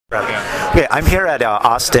Okay, I'm here at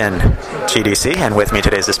Austin GDC, and with me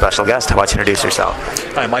today is a special guest. How about you introduce yourself?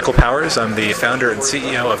 Hi, I'm Michael Powers. I'm the founder and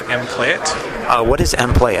CEO of MPlayit. What is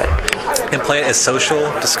MPlayit? MPlayit is social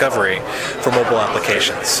discovery for mobile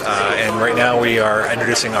applications. And right now we are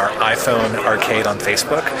introducing our iPhone arcade on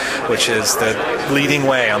Facebook, which is the leading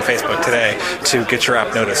way on Facebook today to get your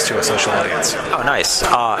app noticed to a social audience. Oh, nice.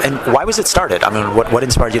 And why was it started? I mean, what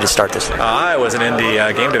inspired you to start this thing? I was an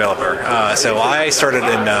indie game developer. So I started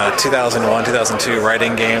in 2001, 2002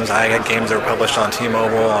 writing games. I had games that were published on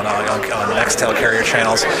T-Mobile, on Nextel carrier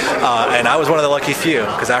channels. And I was one of the lucky few,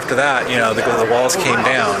 because after that, the walls came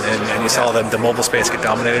down, and you saw the mobile space get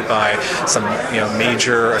dominated by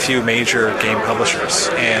a few major game publishers.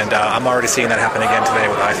 And I'm already seeing that happen again today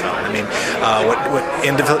with iPhone. I mean, what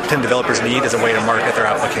independent developers need is a way to market their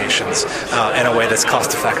applications in a way that's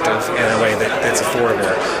cost effective, in a way that's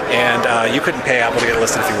affordable. And you couldn't pay Apple to get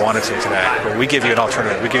listed if you wanted to today, but we give you an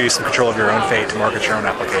alternative. We give you some control of your own fate to market your own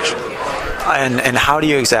application. And how do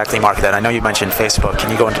you exactly market that? I know you mentioned Facebook.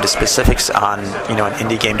 Can you go into the specifics on an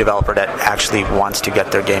indie game developer that actually wants to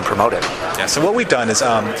get their game promoted? Yeah. So what we've done is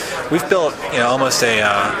we've built almost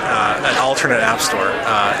an alternate app store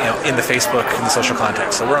in the Facebook in the social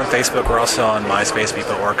context. So we're on Facebook. We're also on MySpace,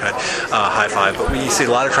 Beepo, Orkut, High Five. But we see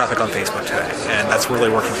a lot of traffic on Facebook today, and that's really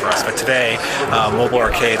working for us. But today, Mobile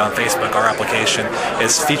Arcade on Facebook, our application,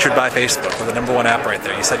 is featured by Facebook. We're the number one app right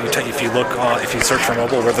there. If you search for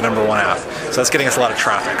mobile, we're the number one app. So that's getting us a lot of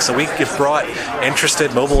traffic. So we have brought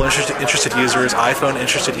mobile interested users, iPhone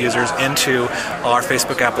interested users into our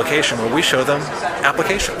Facebook application, where we show them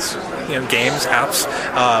applications, games, apps,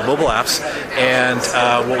 mobile apps, and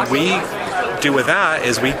what we do with that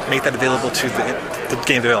is we make that available to the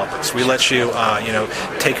game developers. We let you,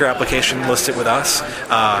 take your application, list it with us,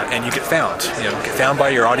 and you get found. Get found by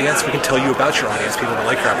your audience. We can tell you about your audience, people that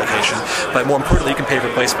like your application. But more importantly, you can pay for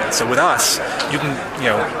placement. So with us, you can,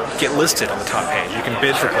 get listed on the top page. You can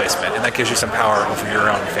bid for placement, and that gives you some power over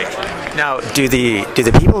your own fate. Now, do the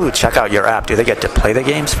people who check out your app, do they get to play the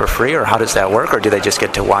games for free, or how does that work, or do they just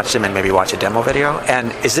get to watch them and maybe watch a demo video?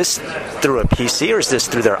 And is this through a PC, or is this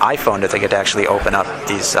through their iPhone that they get to actually open up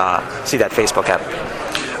these, see that Facebook app?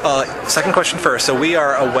 Second question first. So we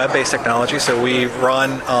are a web-based technology. So we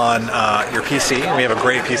run on your PC. We have a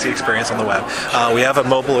great PC experience on the web. We have a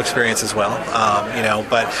mobile experience as well.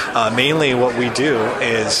 But mainly what we do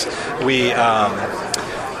is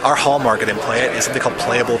our hallmark at MPlayit is something called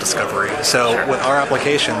playable discovery. So with our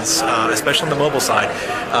applications, especially on the mobile side,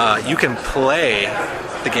 you can play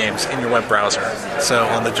the games in your web browser. So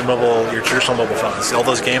on your traditional mobile phones, all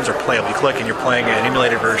those games are playable. You click and you're playing an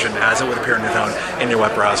emulated version as it would appear on your phone in your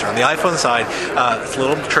web browser. On the iPhone side, it's a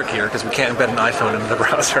little trickier because we can't embed an iPhone into the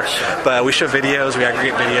browser. But we show videos, we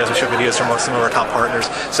aggregate videos, we show videos from some of our top partners.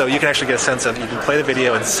 So you can actually get a sense of, you can play the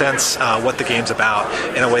video and sense what the game's about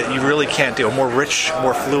in a way that you really can't do. A more rich,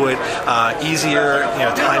 more fluid, easier,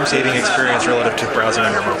 time-saving experience relative to browsing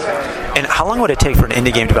on your mobile. And how long would it take for an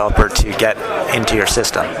indie game developer to get into your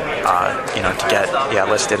system? To get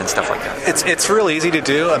listed and stuff like that. It's really easy to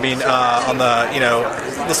do. I mean,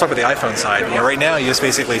 let's talk about the iPhone side. Right now, you just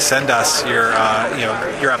basically send us your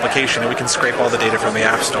application, and we can scrape all the data from the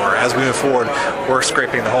App Store. As we move forward, we're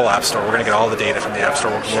scraping the whole App Store. We're going to get all the data from the App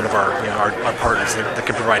Store. One of our partners that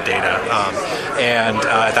can provide data, and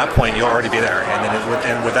at that point, you'll already be there.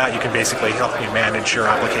 And with that, you can basically help you manage your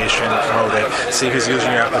application, promote it, see who's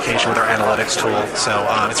using your application with our analytics tool. So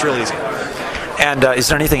it's really easy. And is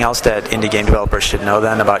there anything else that indie game developers should know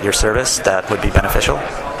then about your service that would be beneficial?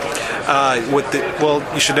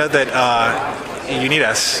 You should know that you need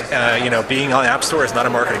us. Being on the App Store is not a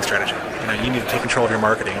marketing strategy. You need to take control of your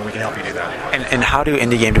marketing, and we can help you do that. And how do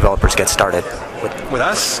indie game developers get started? With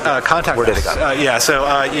us? Contact us. Where did it go?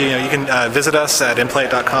 You can visit us at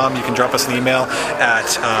MPlayit.com. You can drop us an email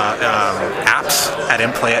at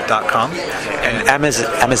apps@MPlayit.com. And M is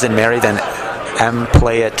in Mary, then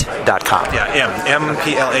MPlayit.com. Yeah,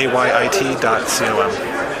 MPlayit.com.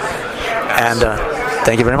 And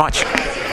thank you very much.